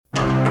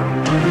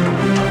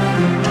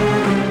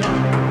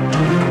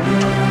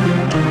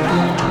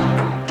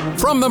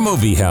From the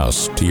movie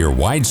house to your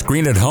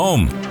widescreen at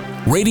home,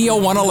 Radio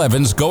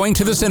 111's going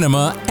to the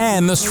cinema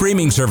and the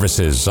streaming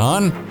services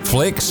on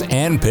Flicks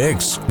and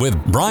Picks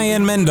with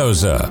Brian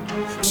Mendoza.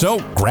 So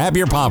grab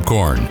your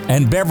popcorn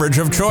and beverage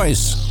of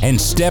choice and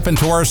step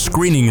into our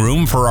screening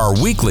room for our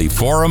weekly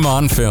forum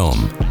on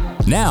film.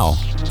 Now,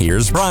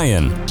 here's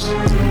Brian.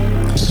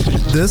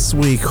 This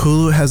week,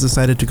 Hulu has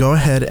decided to go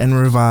ahead and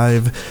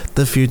revive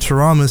the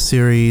Futurama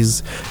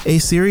series, a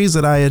series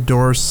that I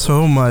adore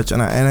so much, and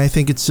I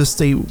think it's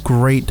just a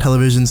great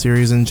television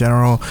series in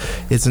general.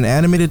 It's an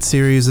animated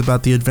series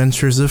about the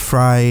adventures of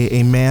Fry,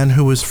 a man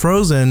who was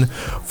frozen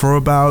for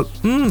about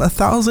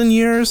 1,000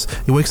 years.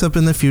 He wakes up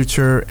in the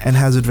future and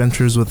has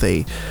adventures with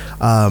a,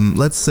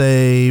 let's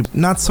say,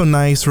 not so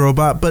nice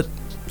robot, but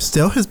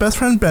still his best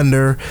friend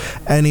Bender,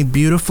 and a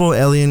beautiful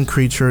alien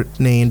creature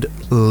named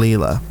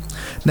Leela.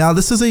 Now,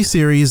 this is a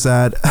series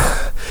that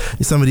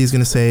somebody's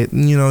going to say,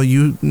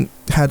 you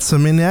had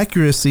some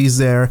inaccuracies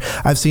there.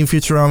 I've seen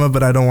Futurama,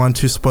 but I don't want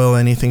to spoil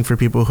anything for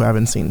people who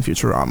haven't seen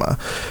Futurama.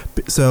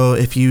 So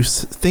if you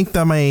think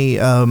that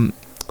my,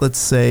 let's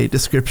say,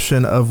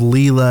 description of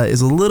Leela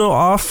is a little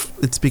off,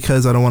 it's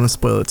because I don't want to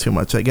spoil it too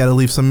much. I got to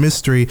leave some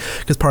mystery,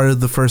 because part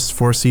of the first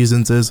 4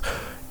 seasons is,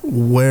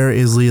 where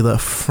is Leela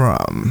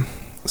from?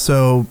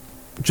 So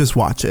just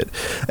watch it.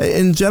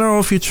 In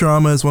general,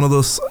 Futurama is one of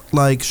those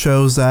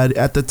shows that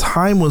at the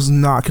time was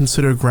not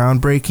considered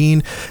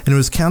groundbreaking, and it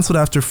was canceled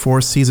after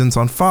 4 seasons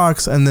on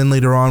Fox, and then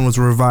later on was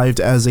revived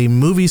as a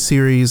movie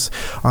series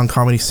on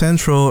Comedy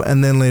Central,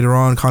 and then later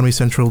on Comedy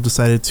Central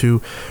decided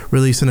to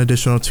release an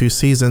additional 2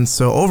 seasons.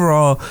 So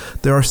overall,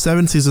 there are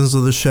 7 seasons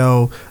of the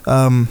show.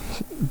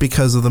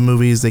 Because of the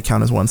movies, they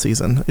count as 1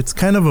 season. It's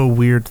kind of a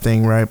weird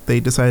thing, right? They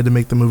decided to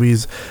make the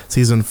movies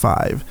season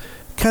 5.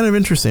 Kind of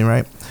interesting,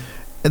 right?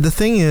 And the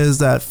thing is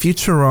that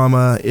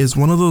Futurama is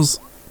one of those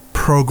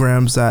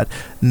programs that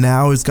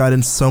now has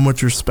gotten so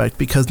much respect,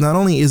 because not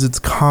only is its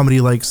comedy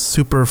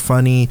super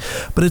funny,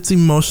 but it's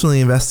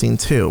emotionally investing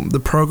too. The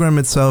program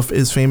itself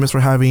is famous for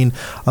having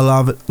a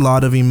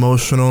lot of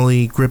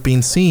emotionally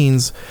gripping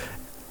scenes,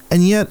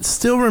 and yet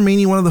still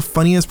remaining one of the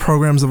funniest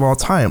programs of all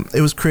time.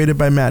 It was created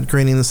by Matt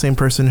Groening, the same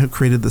person who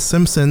created The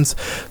Simpsons,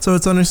 so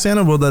it's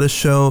understandable that a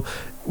show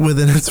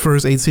within its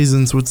first 8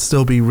 seasons would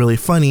still be really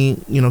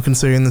funny,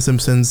 considering The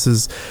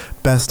Simpsons'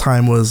 best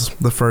time was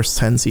the first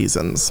 10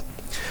 seasons.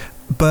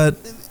 But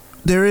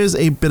there is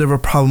a bit of a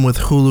problem with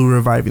Hulu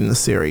reviving the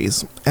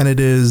series, and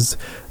it is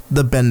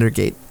the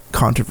Bendergate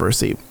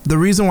controversy. The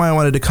reason why I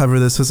wanted to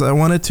cover this is I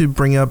wanted to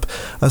bring up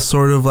a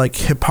sort of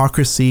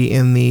hypocrisy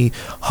in the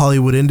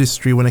Hollywood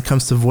industry when it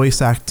comes to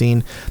voice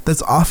acting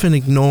that's often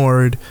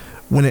ignored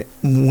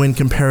when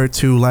compared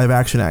to live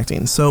action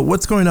acting. So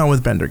what's going on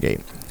with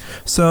Bendergate?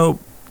 So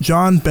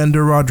John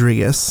Bender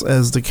Rodriguez,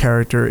 as the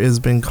character is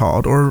been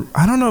called, or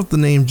I don't know if the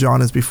name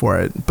John is before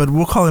it, but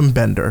we'll call him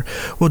Bender.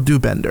 We'll do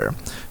Bender.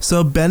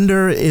 So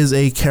Bender is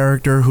a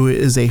character who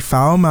is a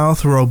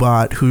foul-mouthed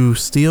robot who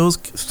steals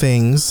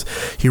things.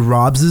 He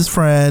robs his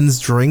friends,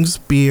 drinks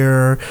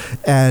beer,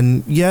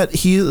 and yet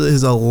he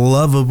is a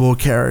lovable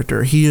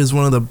character. He is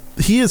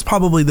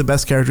probably the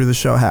best character the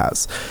show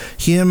has.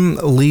 Him,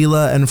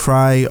 Leela, and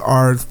Fry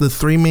are the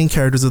 3 main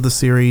characters of the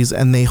series,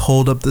 and they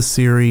hold up the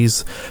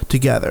series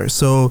together.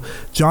 So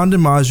John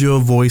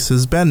DiMaggio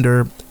voices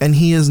Bender, and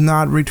he is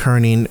not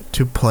returning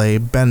to play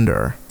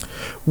Bender,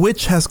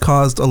 which has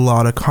caused a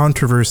lot of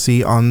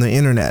controversy on the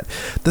internet.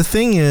 The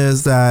thing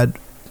is that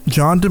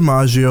John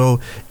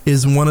DiMaggio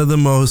is one of the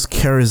most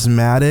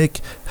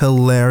charismatic,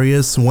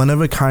 hilarious,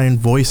 one-of-a-kind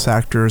voice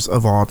actors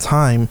of all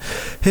time.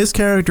 His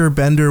character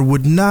Bender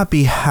would not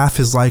be half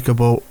as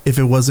likable if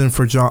it wasn't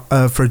for John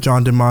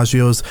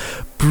DiMaggio's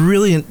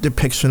brilliant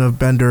depiction of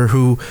Bender,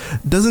 who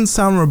doesn't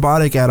sound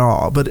robotic at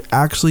all, but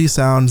actually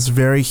sounds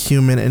very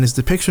human in his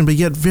depiction, but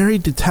yet very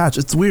detached.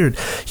 It's weird.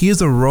 He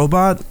is a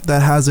robot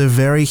that has a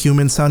very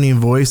human-sounding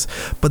voice,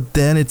 but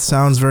then it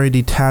sounds very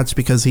detached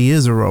because he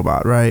is a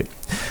robot, right?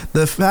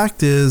 The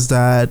fact is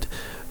that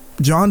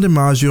John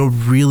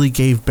DiMaggio really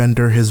gave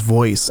Bender his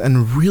voice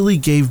and really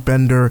gave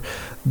Bender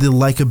the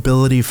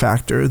likability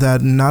factor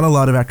that not a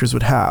lot of actors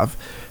would have.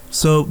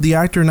 So the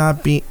actor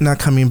not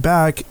coming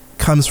back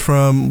comes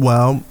from,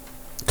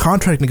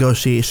 contract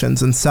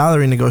negotiations and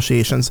salary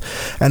negotiations,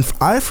 and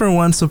I for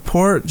one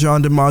support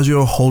John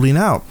DiMaggio holding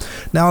out.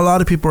 Now a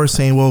lot of people are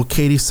saying, well,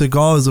 Katie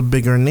Sagal is a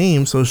bigger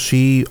name, so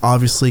she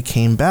obviously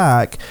came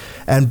back,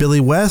 and Billy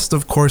West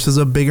of course is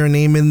a bigger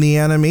name in the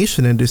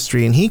animation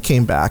industry, and he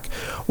came back.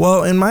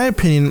 Well, in my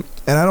opinion,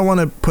 and I don't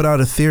want to put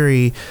out a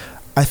theory,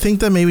 I think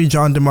that maybe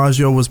John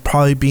DiMaggio was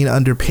probably being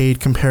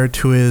underpaid compared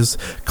to his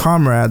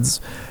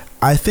comrades.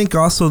 I think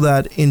also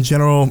that in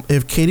general,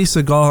 if Katie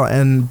Sagal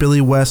and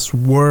Billy West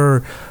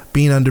were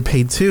being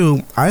underpaid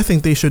too, I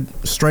think they should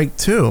strike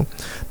too.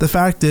 The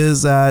fact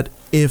is that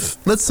if,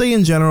 let's say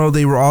in general,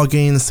 they were all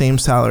getting the same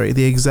salary,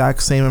 the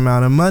exact same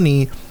amount of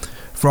money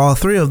for all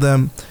 3 of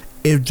them,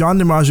 if John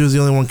DiMaggio is the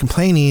only one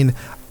complaining,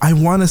 I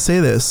want to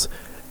say this.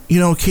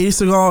 Katie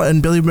Sagal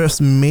and Billy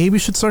West maybe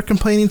should start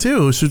complaining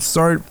too. Should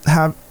start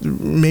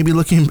maybe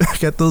looking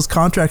back at those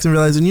contracts and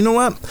realizing, you know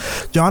what,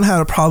 John had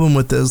a problem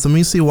with this. Let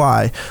me see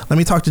why. Let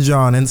me talk to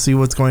John and see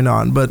what's going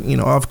on. But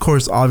of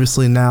course,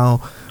 obviously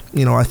now,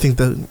 I think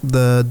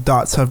the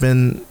dots have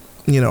been,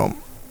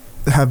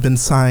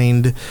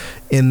 signed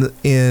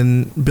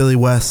in Billy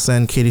West's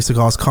and Katie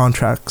Sagal's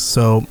contracts.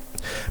 So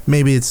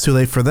maybe it's too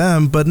late for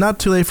them, but not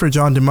too late for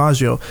John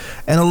DiMaggio.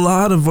 And a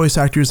lot of voice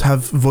actors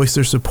have voiced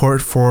their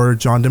support for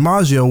John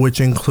DiMaggio,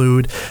 which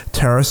include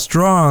Tara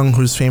Strong,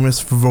 who's famous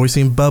for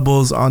voicing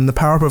Bubbles on the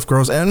Powerpuff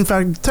Girls. And in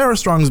fact, Tara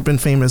Strong's been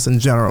famous in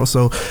general.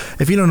 So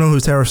if you don't know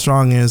who Tara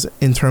Strong is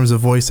in terms of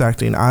voice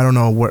acting, I don't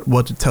know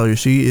what to tell you.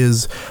 She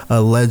is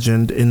a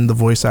legend in the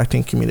voice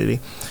acting community.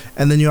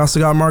 And then you also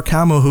got Mark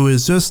Hamill, who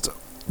is just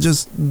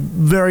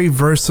very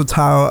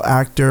versatile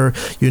actor.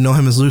 You know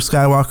him as Luke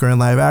Skywalker in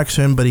live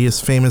action, but he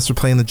is famous for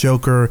playing the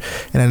Joker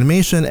in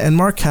animation. And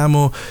Mark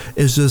Hamill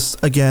is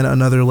just, again,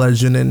 another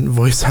legend in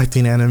voice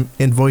acting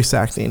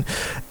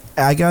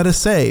I gotta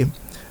say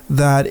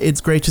that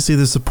it's great to see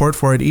the support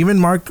for it. Even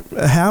Mark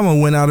Hamill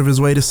went out of his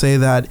way to say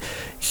that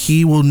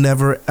he will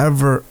never,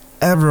 ever,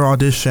 ever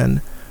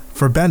audition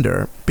for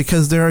Bender,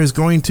 because there is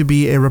going to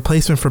be a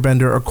replacement for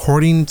Bender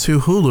according to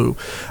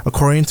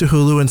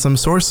Hulu and some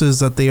sources,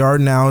 that they are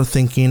now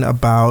thinking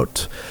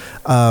about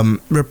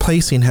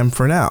replacing him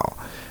for now.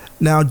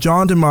 Now,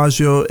 John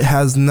DiMaggio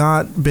has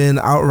not been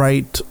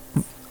outright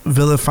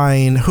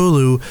vilifying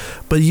Hulu,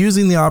 but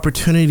using the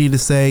opportunity to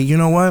say, you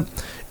know what,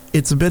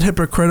 it's a bit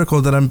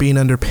hypocritical that I'm being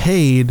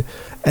underpaid,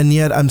 and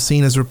yet I'm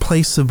seen as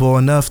replaceable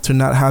enough to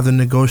not have the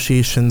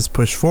negotiations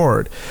push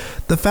forward.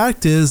 The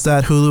fact is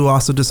that Hulu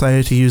also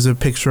decided to use a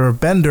picture of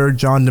Bender,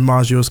 John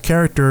DiMaggio's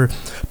character,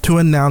 to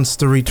announce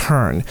the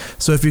return.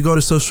 So if you go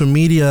to social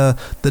media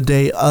the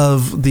day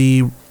of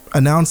the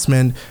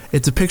announcement,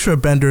 it's a picture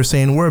of Bender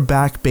saying, "We're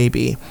back,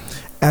 baby."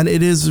 And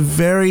it is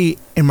very,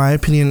 in my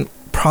opinion,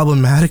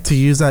 problematic to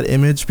use that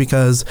image,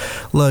 because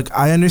look,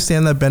 I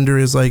understand that Bender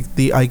is like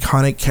the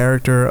iconic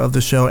character of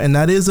the show, and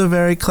that is a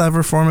very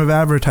clever form of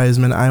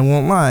advertisement, I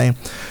won't lie.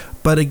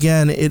 But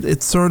again,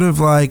 it's sort of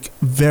like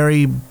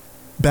very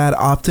bad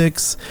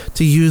optics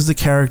to use the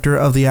character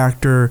of the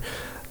actor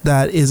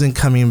that isn't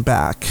coming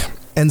back.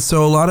 And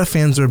so a lot of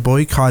fans are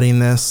boycotting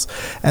this,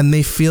 and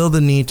they feel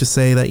the need to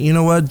say that, you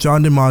know what,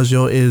 John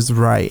DiMaggio is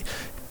right.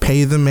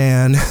 Pay the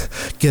man,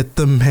 get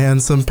the man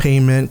some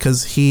payment,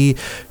 because he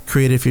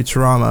created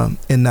Futurama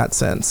in that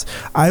sense.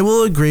 I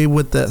will agree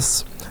with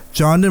this.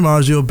 John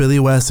DiMaggio, Billy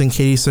West, and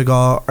Katie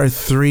Sagal are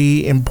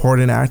three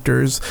important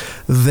actors.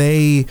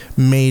 They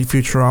made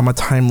Futurama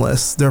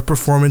timeless. Their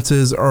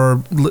performances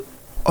are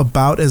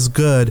about as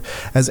good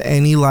as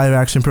any live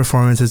action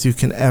performances you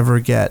can ever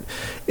get.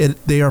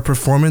 They are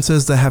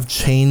performances that have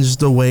changed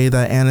the way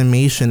that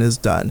animation is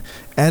done.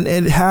 And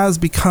it has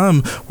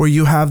become where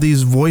you have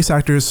these voice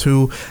actors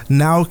who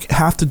now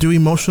have to do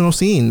emotional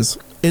scenes.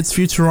 It's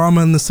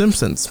Futurama and The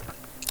Simpsons.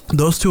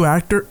 Those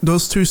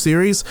two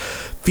series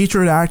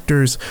featured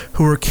actors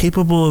who were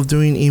capable of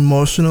doing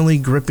emotionally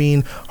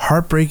gripping,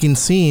 heartbreaking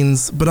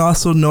scenes, but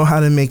also know how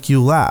to make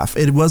you laugh.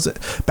 It wasn't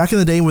back in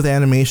the day with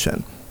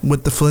animation.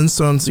 With the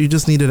Flintstones, you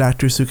just needed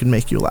actors who could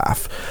make you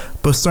laugh.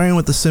 But starting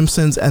with The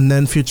Simpsons and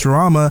then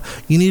Futurama,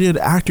 you needed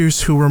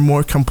actors who were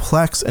more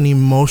complex and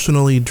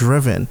emotionally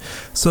driven.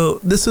 So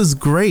this is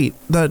great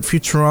that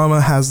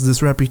Futurama has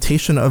this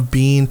reputation of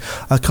being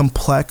a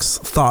complex,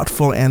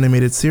 thoughtful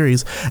animated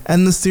series.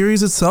 And the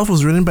series itself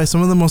was written by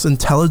some of the most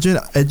intelligent,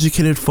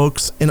 educated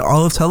folks in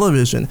all of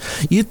television.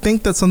 You'd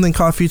think that something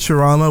called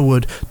Futurama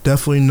would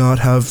definitely not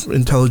have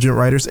intelligent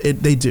writers.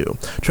 They do.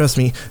 Trust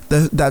me,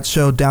 that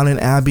show Downton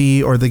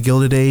Abbey or The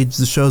Gilded Age,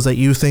 the shows that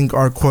you think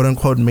are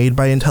quote-unquote made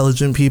by intelligent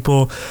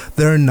people,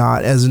 they're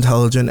not as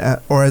intelligent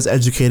or as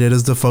educated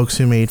as the folks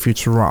who made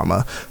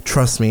Futurama.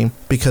 Trust me,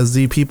 because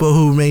the people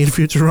who made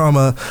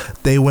Futurama,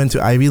 they went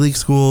to Ivy League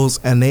schools,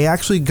 and they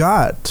actually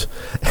got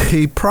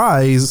a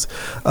prize.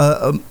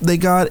 They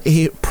got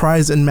a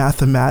prize in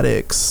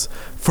mathematics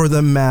for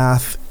the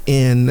math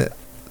in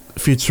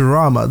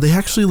Futurama. They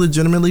actually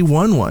legitimately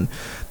won one.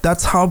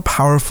 That's how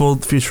powerful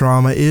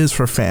Futurama is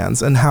for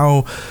fans, and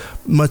how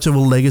much of a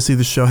legacy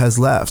the show has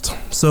left.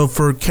 So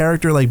for a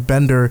character like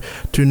Bender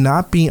to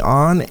not be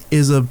on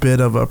is a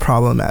bit of a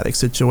problematic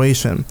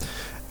situation.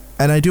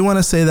 And I do want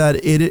to say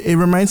that it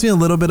reminds me a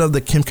little bit of the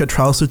Kim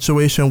Cattrall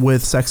situation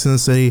with Sex and the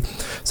City.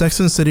 Sex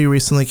and the City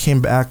recently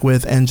came back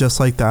with And Just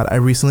Like That. I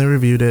recently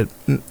reviewed it.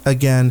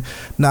 Again,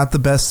 not the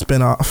best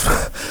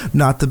spinoff,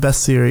 not the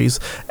best series.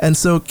 And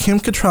so Kim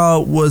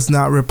Cattrall was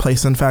not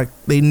replaced. In fact,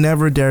 they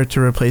never dared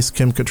to replace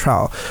Kim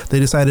Cattrall. They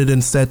decided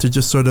instead to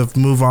just sort of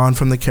move on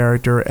from the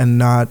character and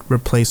not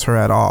replace her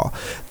at all.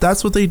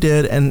 That's what they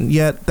did, and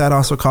yet that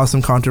also caused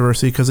some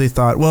controversy because they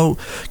thought, well,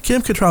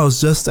 Kim Cattrall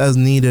is just as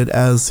needed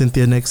as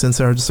Cynthia Nixon,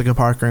 Sarah Jessica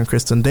Parker, and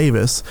Kristen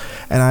Davis,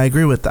 and I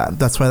agree with that.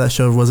 That's why that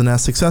show wasn't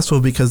as successful,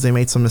 because they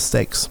made some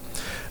mistakes.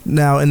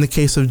 Now, in the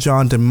case of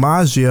John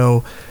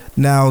DiMaggio,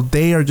 Now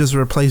they are just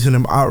replacing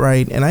him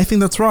outright, and I think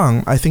that's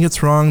wrong. I think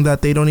it's wrong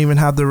that they don't even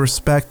have the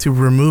respect to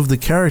remove the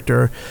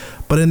character,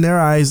 but in their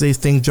eyes they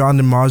think John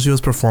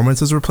DiMaggio's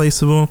performance is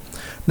replaceable.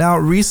 Now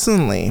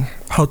recently,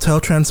 Hotel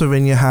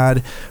Transylvania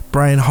had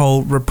Brian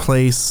Holt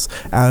replace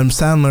Adam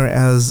Sandler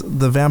as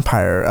the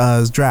vampire,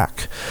 as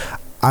Drac.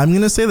 I'm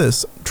going to say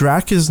this,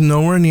 Drac is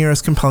nowhere near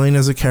as compelling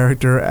as a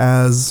character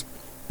as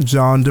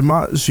John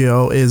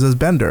DiMaggio is as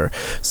Bender.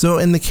 So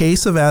in the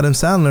case of Adam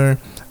Sandler,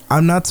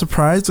 I'm not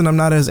surprised and I'm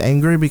not as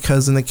angry,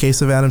 because in the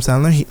case of Adam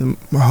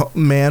Sandler,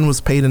 man was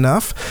paid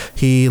enough,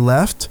 he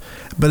left.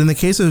 But in the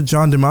case of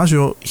John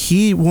DiMaggio,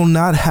 he will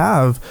not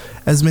have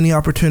as many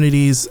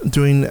opportunities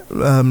doing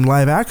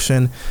live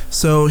action.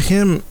 So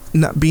him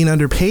not being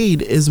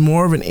underpaid is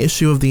more of an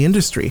issue of the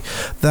industry,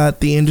 that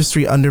the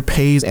industry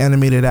underpays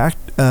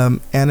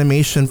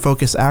animation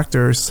focused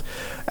actors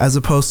as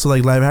opposed to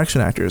like live action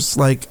actors.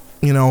 Like,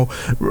 you know,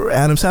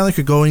 Adam Sandler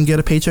could go and get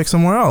a paycheck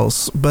somewhere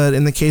else, but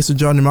in the case of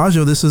John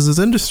DiMaggio, this is his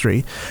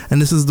industry,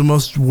 and this is the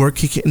most work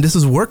he can. This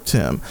is work to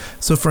him.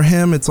 So for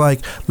him, it's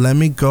like, let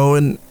me go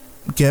and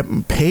get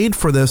paid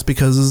for this,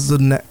 because this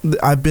is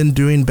I've been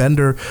doing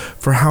Bender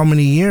for how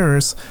many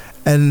years,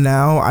 and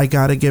now I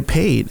gotta get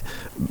paid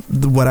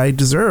what I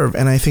deserve.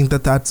 And I think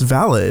that that's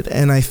valid,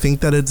 and I think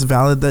that it's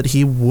valid that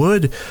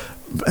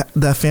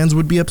that fans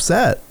would be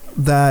upset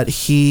that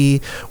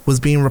he was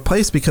being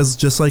replaced, because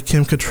just like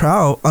Kim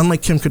Cattrall,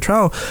 unlike Kim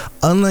Cattrall,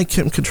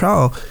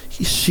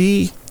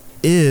 she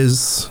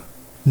is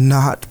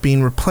not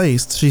being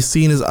replaced. She's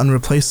seen as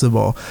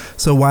unreplaceable.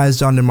 So why is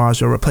John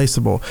DiMaggio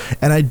replaceable?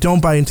 And I don't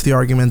buy into the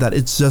argument that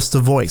it's just a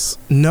voice.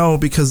 No,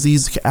 because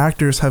these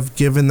actors have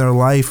given their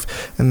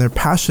life and their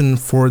passion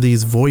for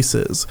these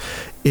voices.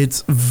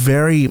 It's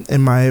very,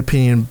 in my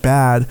opinion,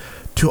 bad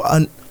to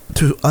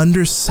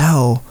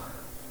undersell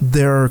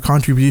their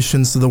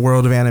contributions to the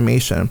world of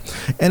animation.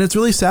 And it's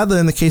really sad that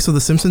in the case of the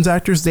Simpsons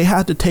actors, they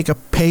had to take a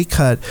pay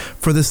cut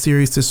for the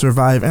series to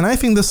survive. And I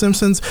think the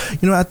Simpsons,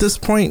 at this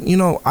point,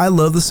 I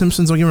love the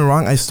Simpsons, don't get me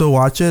wrong, I still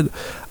watch it.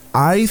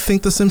 I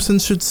think the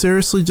Simpsons should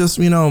seriously just,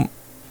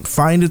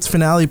 find its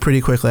finale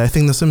pretty quickly. I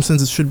think The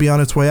Simpsons should be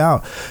on its way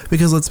out,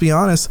 because let's be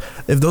honest,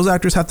 if those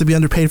actors have to be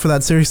underpaid for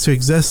that series to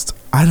exist,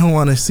 I don't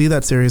want to see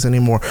that series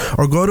anymore.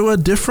 Or go to a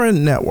different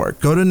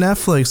network, go to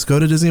Netflix, go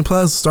to Disney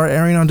Plus, start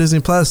airing on Disney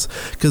Plus,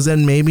 because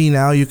then maybe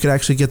now you could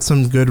actually get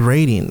some good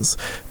ratings.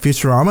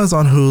 Futurama is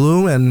on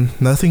Hulu,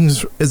 and nothing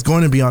is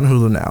going to be on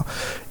Hulu now.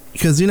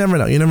 Because you never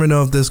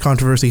know if this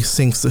controversy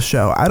sinks the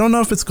show. I don't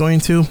know if it's going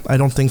to. I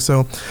don't think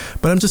so.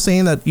 But I'm just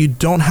saying that you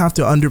don't have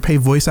to underpay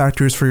voice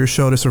actors for your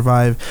show to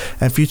survive.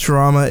 And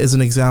Futurama is an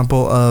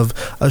example of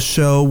a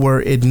show where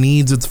it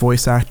needs its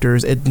voice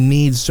actors. It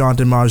needs John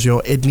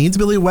DiMaggio. It needs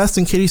Billy West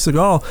and Katie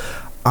Sagal.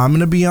 I'm going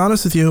to be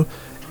honest with you.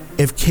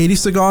 If Katie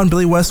Sagal and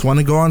Billy West want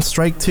to go on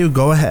strike too,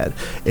 go ahead.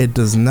 It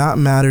does not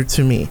matter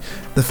to me.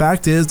 The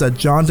fact is that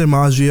John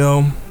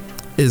DiMaggio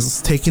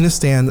is taking a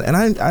stand, and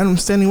I'm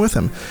standing with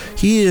him.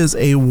 He is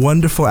a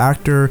wonderful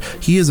actor.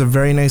 He is a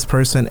very nice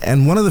person,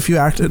 and one of the few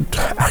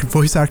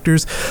voice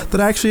actors that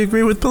I actually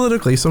agree with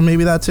politically, so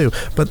maybe that too.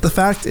 But the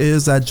fact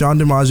is that John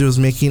DiMaggio is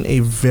making a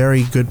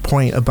very good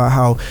point about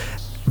how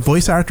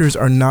voice actors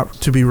are not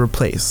to be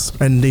replaced,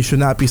 and they should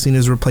not be seen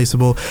as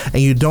replaceable,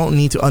 and you don't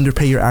need to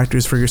underpay your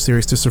actors for your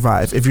series to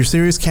survive. If your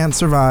series can't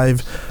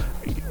survive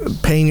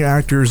paying your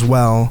actors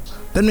well,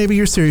 then maybe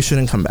your series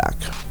shouldn't come back.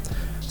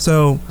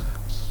 So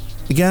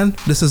again,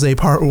 this is a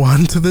part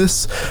 1 to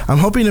this. I'm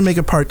hoping to make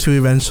a part 2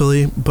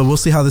 eventually, but we'll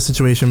see how the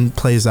situation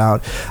plays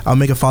out. I'll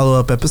make a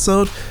follow-up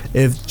episode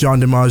if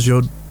John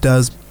DiMaggio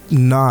does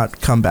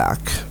not come back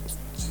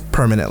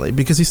permanently,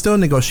 because he's still in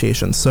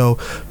negotiations. So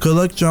good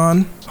luck,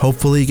 John.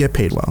 Hopefully you get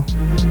paid well.